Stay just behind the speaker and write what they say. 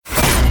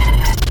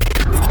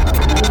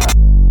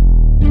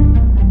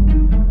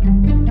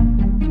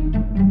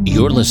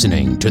You're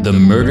listening to the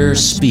Murder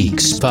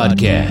Speaks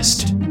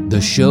podcast,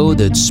 the show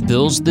that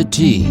spills the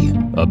tea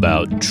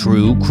about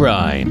true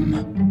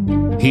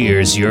crime.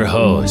 Here's your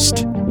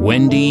host,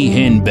 Wendy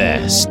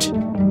Hinbest.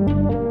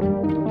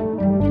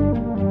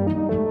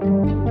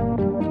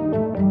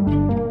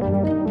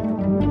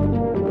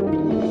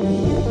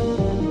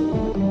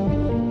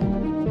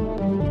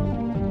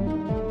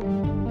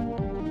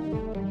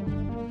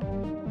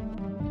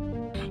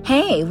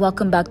 Hey,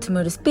 welcome back to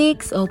Murder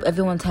Speaks. I hope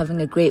everyone's having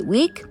a great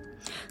week.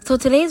 So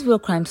today's real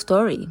crime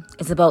story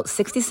is about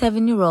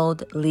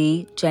 67-year-old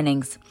Lee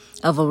Jennings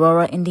of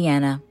Aurora,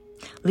 Indiana.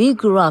 Lee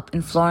grew up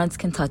in Florence,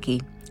 Kentucky,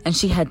 and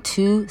she had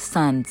 2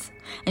 sons,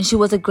 and she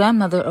was a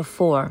grandmother of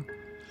 4,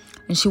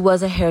 and she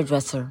was a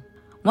hairdresser.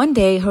 One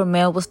day, her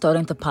mail was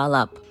starting to pile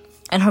up,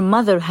 and her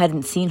mother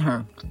hadn't seen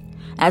her.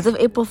 As of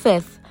April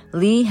 5th,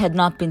 Lee had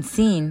not been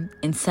seen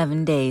in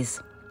 7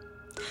 days.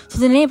 So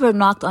the neighbor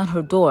knocked on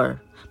her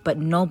door, but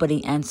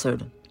nobody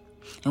answered.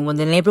 And when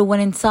the neighbor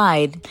went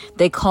inside,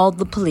 they called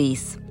the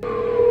police.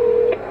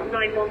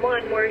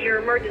 911, where's your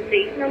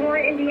emergency?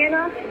 Aurora,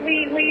 Indiana.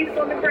 Lee's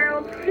on the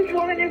ground. This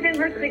woman is in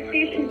her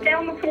 60s. She's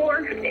down the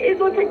floor. It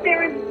looks like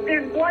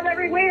there's blood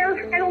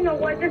everywhere. I don't know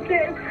what this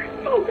is.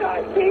 Oh,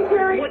 God, please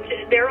hurry.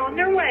 They're on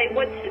their way.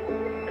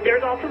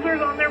 There's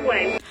officers on their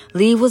way.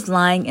 Lee was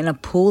lying in a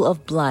pool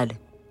of blood.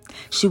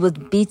 She was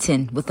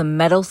beaten with a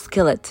metal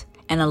skillet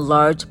and a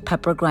large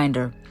pepper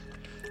grinder.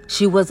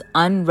 She was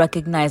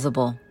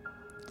unrecognizable.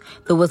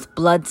 There was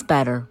blood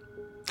spatter.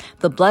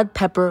 The blood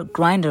pepper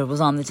grinder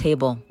was on the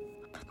table.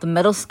 The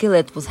metal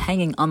skillet was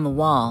hanging on the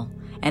wall,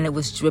 and it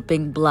was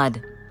dripping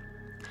blood.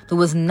 There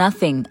was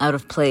nothing out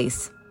of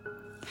place.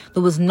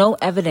 There was no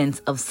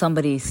evidence of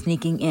somebody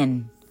sneaking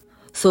in,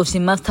 so she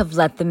must have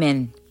let them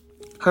in.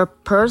 Her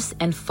purse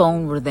and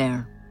phone were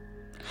there.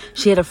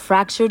 She had a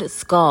fractured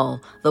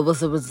skull that was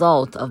the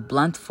result of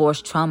blunt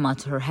force trauma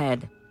to her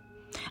head.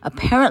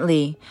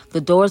 Apparently,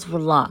 the doors were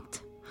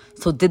locked.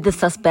 So did the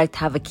suspect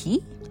have a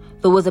key?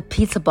 There was a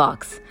pizza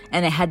box,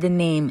 and it had the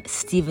name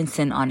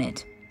Stevenson on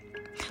it.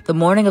 The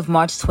morning of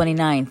March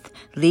 29th,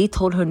 Lee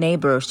told her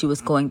neighbor she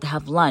was going to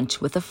have lunch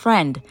with a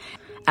friend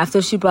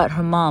after she brought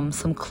her mom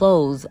some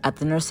clothes at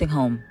the nursing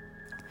home.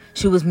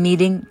 She was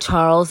meeting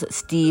Charles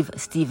Steve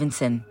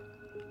Stevenson.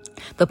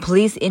 The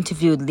police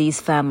interviewed Lee's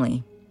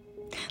family.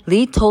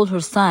 Lee told her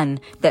son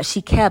that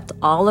she kept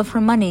all of her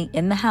money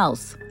in the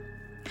house.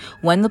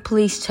 When the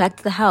police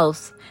checked the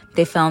house,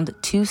 they found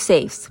 2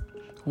 safes,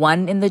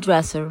 one in the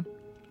dresser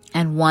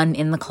and one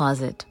in the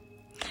closet,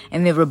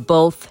 and they were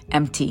both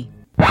empty.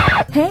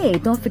 Hey,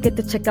 don't forget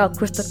to check out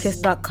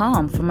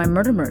crystalkiss.com for my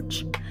murder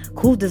merch.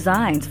 Cool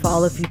designs for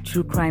all of you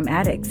true crime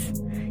addicts.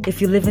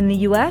 If you live in the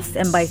US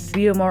and buy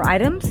 3 or more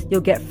items,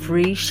 you'll get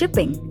free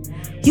shipping.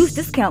 Use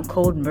discount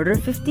code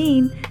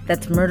MURDER15,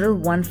 that's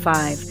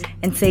MURDER15,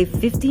 and save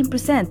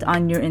 15%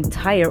 on your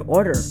entire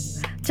order.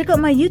 Check out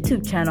my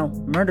YouTube channel,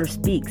 Murder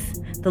Speaks.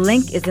 The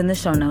link is in the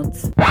show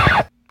notes.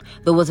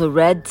 There was a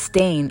red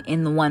stain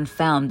in the one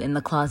found in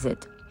the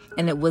closet,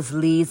 and it was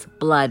Lee's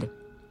blood.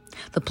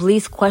 The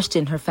police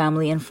questioned her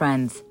family and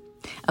friends.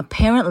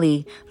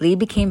 Apparently, Lee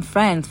became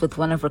friends with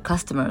one of her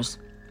customers.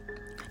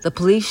 The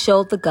police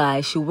showed the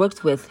guy she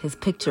worked with his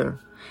picture,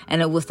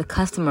 and it was the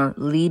customer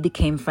Lee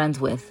became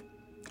friends with.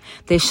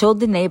 They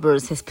showed the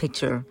neighbors his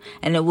picture,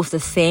 and it was the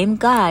same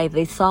guy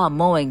they saw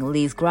mowing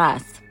Lee's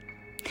grass.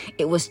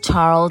 It was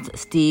Charles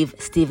Steve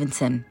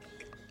Stevenson.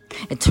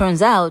 It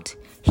turns out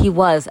he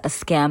was a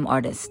scam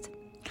artist.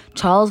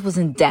 Charles was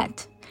in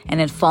debt and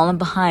had fallen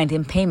behind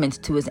in payments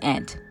to his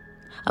aunt.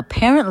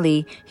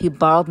 Apparently, he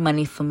borrowed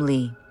money from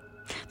Lee.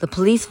 The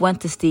police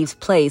went to Steve's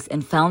place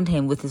and found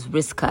him with his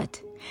wrist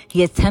cut.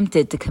 He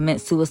attempted to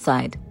commit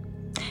suicide,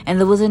 and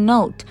there was a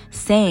note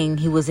saying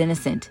he was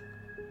innocent.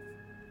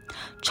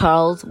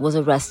 Charles was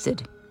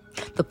arrested.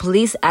 The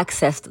police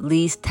accessed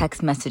Lee's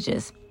text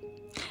messages,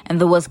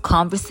 and there was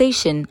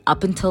conversation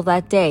up until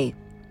that day.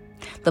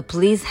 The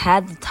police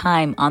had the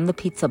time on the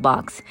pizza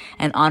box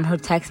and on her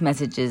text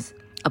messages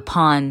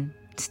upon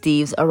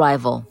Steve's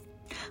arrival.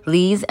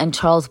 Lee's and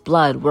Charles'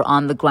 blood were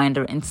on the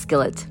grinder and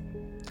skillet.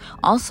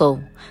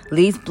 Also,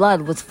 Lee's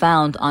blood was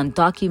found on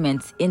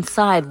documents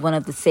inside one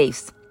of the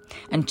safes,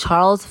 and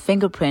Charles'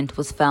 fingerprint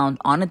was found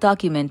on a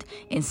document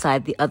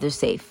inside the other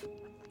safe.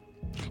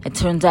 It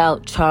turns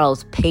out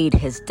Charles paid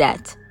his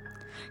debt.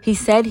 He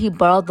said he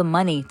borrowed the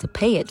money to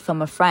pay it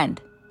from a friend,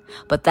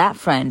 but that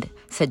friend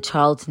said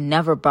Charles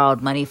never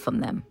borrowed money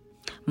from them.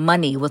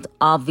 Money was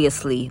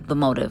obviously the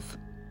motive.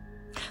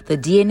 The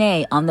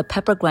DNA on the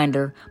pepper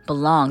grinder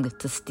belonged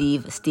to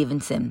Steve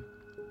Stevenson.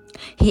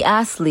 He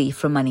asked Lee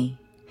for money,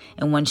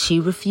 and when she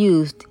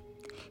refused,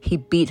 he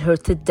beat her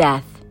to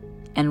death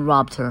and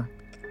robbed her.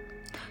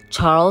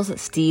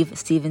 Charles Steve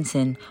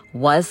Stevenson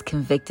was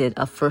convicted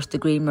of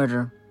first-degree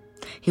murder.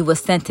 He was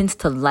sentenced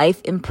to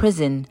life in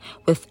prison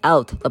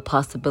without the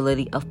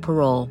possibility of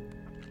parole.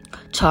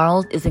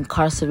 Charles is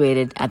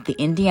incarcerated at the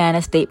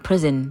Indiana State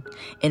Prison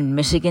in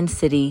Michigan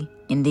City,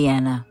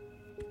 Indiana.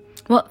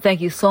 Well,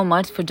 thank you so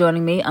much for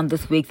joining me on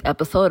this week's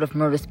episode of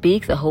Murder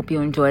Speaks. I hope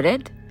you enjoyed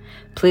it.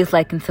 Please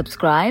like and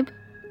subscribe.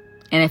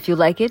 And if you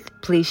like it,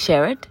 please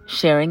share it.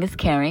 Sharing is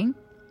caring.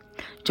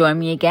 Join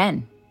me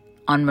again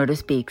on Murder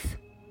Speaks.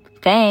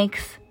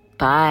 Thanks.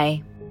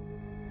 Bye.